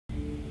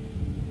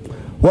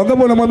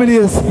Wangapi wanamwamini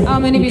Yesu? How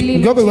many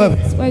believe in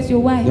Jesus? Where's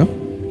your wife?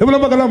 Hebu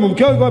naomba kalamu,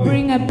 mkeo yuko wapi?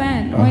 Bring a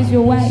pen. Where's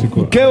your wife?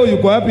 Mkeo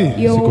yuko wapi?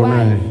 Siko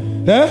naye.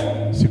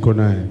 Siko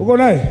naye. Uko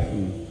naye?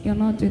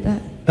 You're not with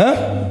that.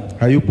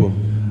 Hayupo.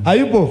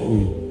 Hayupo?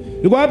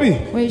 Yuko wapi?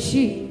 Where is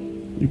she?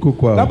 Yuko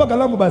kwao. Naomba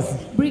kalamu basi.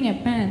 Bring a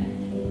pen.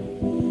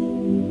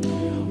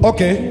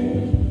 Okay.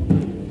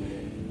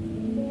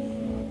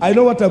 I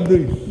know what I'm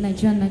doing.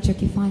 Najua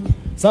ninachokifanya.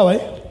 Sawa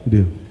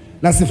Ndio.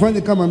 Na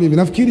sifanye kama mimi.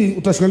 Nafikiri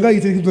utashangaa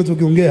hiki kitu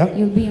tunachokiongea.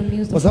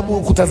 Kwa sababu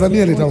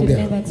kutazamia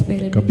nitaongea.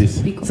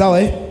 Kabisa.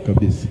 Sawa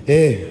Kabisa.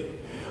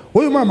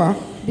 Huyu mama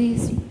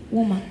this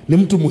woman ni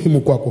mtu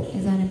muhimu kwako.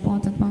 Is an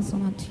important person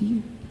to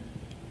you.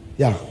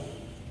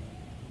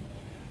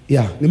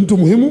 Ni mtu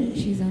muhimu.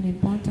 She's an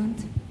important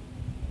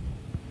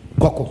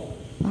kwako.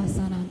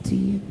 Person to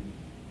you.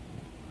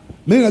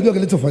 Mimi najua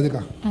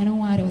kilichofanyika. I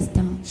know what was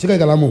done. Shika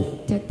kalamu.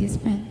 Take this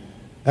pen.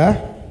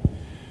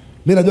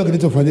 Mimi najua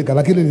kilichofanyika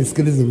lakini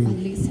nisikilize mimi.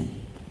 Listen.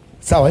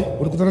 Sawa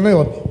ulikutana naye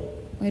wapi?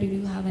 Where did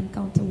you have an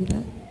encounter with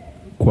her?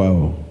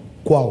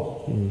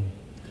 Kwao.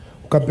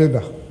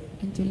 Ukampenda?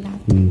 And you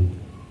loved.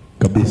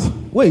 Kabisa.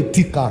 Wewe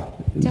itika.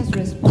 Just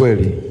respond.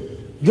 Kweli.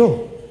 Jo.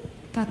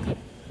 Kaka.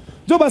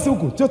 Jo basi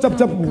huku. Jo chap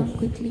chap. Come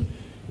quickly.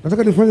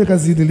 Nataka nifanye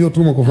kazi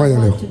niliyotumwa kufanya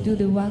leo. To do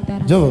the work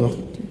that Jo.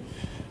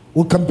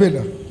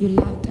 Ukampenda? You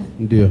loved her.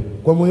 Ndio.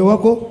 Kwa moyo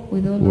wako?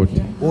 With all of your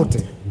heart. Wote.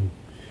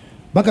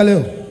 Mpaka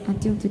leo?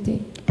 Until today.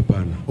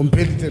 Hapana.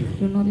 Umpendi tena?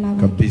 You not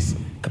love her. Kabisa.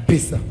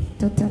 Kabisa.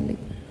 Totally.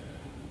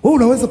 Wewe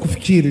unaweza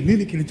kufikiri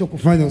nini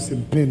kilichokufanya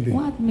usimpende?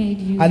 What made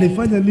you?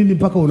 Alifanya nini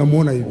mpaka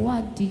unamuona hivi?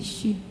 What did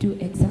she do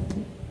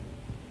exactly?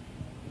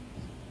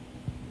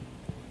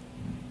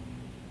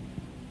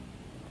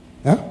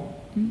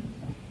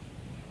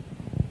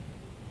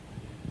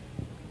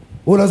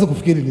 Unaweza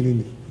kufikiri ni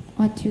nini?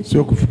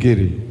 Sio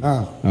kufikiri.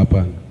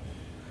 Hapana.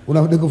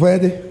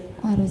 Unakufanyaje?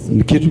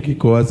 Ni kitu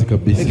kiko wazi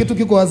kabisa. Ni kitu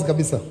kiko wazi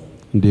kabisa.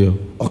 Ndio.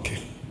 Okay.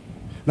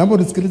 Naomba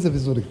unisikilize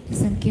vizuri.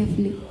 Listen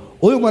carefully.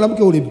 Huyu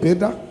mwanamke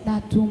ulimpenda?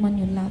 That woman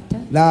you loved her.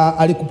 Na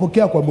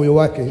alikupokea kwa moyo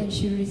wake. And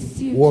she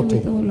received wote.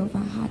 With all of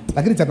her heart.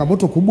 Lakini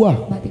changamoto kubwa.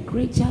 But the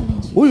great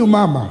challenge. Huyu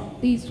mama.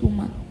 This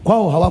woman.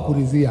 Kwao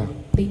hawakuridhia.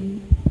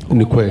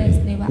 Ni kweli.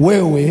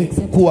 Wewe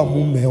kuwa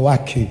mume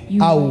wake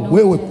au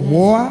wewe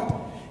kumwoa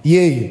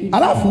yeye.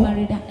 Alafu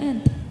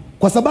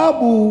kwa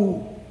sababu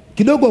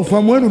kidogo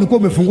ufahamu wenu ulikuwa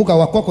umefunguka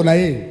Wako na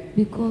yeye.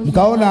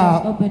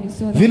 Mkaona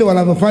vile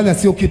wanavyofanya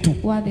sio kitu.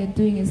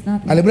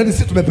 Alimradi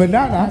sisi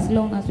tumependana. As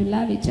long as we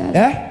love each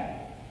other.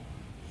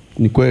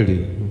 Ni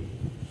kweli.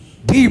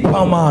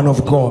 Deeper man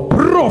of God.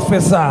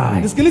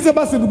 Prophesy. Nisikilize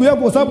basi ndugu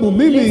yangu kwa sababu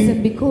mimi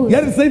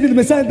yani sasa hivi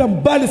nimeshaenda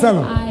mbali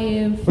sana.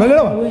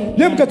 Unaelewa?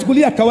 Yeye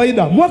mkachukulia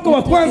kawaida. Mwaka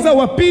wa kwanza,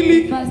 wa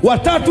pili, wa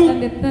tatu,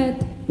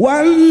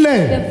 wa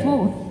nne.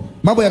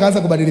 Mambo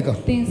yakaanza kubadilika.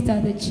 Things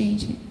started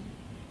changing.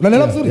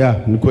 Unaelewa vizuri?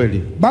 Ni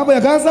kweli. Mambo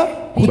yakaanza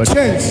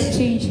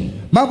kuchange.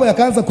 Mambo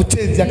yakaanza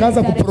kuchange,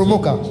 yakaanza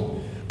kuporomoka.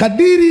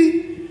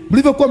 Kadiri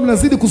mlivyokuwa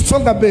mnazidi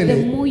kusonga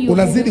mbele,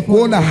 unazidi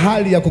kuona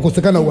hali ya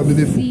kukosekana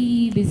uaminifu.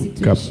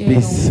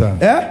 Kabisa.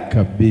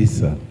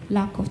 Kabisa.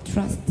 Lack of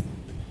trust.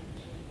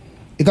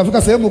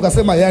 Ikafika sehemu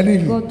ukasema ya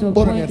nini?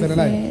 Bora niachane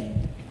naye.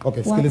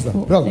 Okay, sikiliza.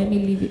 Let me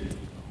leave it.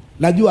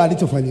 Najua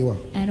alichofanyiwa.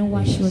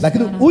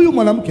 Lakini huyu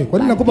mwanamke, kwa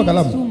nini nakupa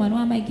kalamu?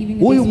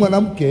 Huyu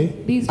mwanamke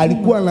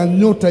alikuwa na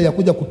nyota ya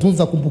kuja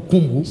kutunza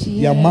kumbukumbu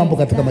ya mambo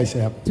katika maisha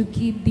yako. To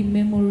keep the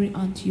memory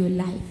onto your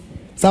life.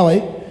 Sawa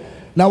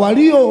na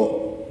walio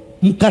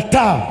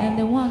mkataa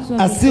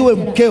asiwe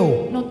mkeo,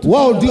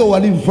 wao ndio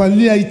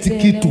walimfanyia hichi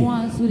kitu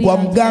kwa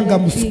mganga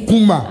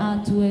Msukuma.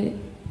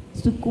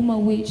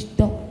 Witch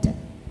doctor.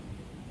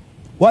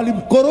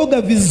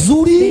 Walimkoroga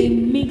vizuri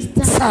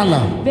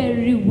sana.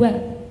 Very well.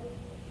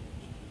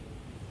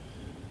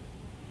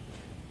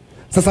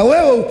 Sasa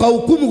wewe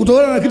ukahukumu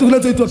kutokana na kitu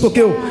kinachoitwa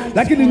tokeo,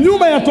 lakini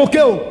nyuma ya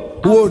tokeo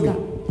uone.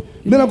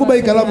 Mimi nakupa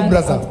hii kalamu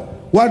brother.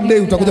 One day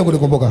utakuja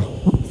kunikumbuka.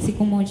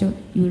 Siku moja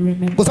you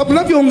remember. Kwa sababu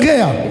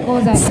ninavyoongea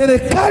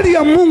serikali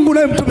ya Mungu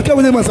naye mtumikia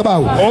kwenye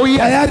madhabahu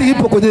tayari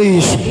ipo kwenye hii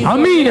issue.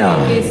 Amina.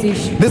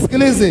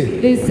 Nisikilize.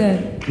 Listen.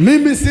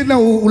 Mimi sina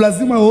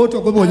ulazima wowote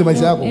wa kuwepo kwenye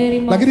maisha yako,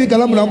 lakini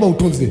kalamu naomba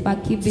utunze.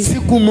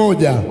 Siku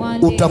moja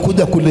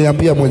utakuja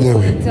kuniambia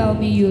mwenyewe. Tell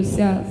me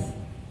yourself.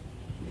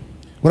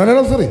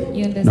 Unaelewa vizuri?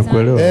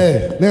 Nakuelewa.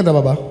 Nenda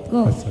baba.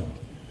 Go.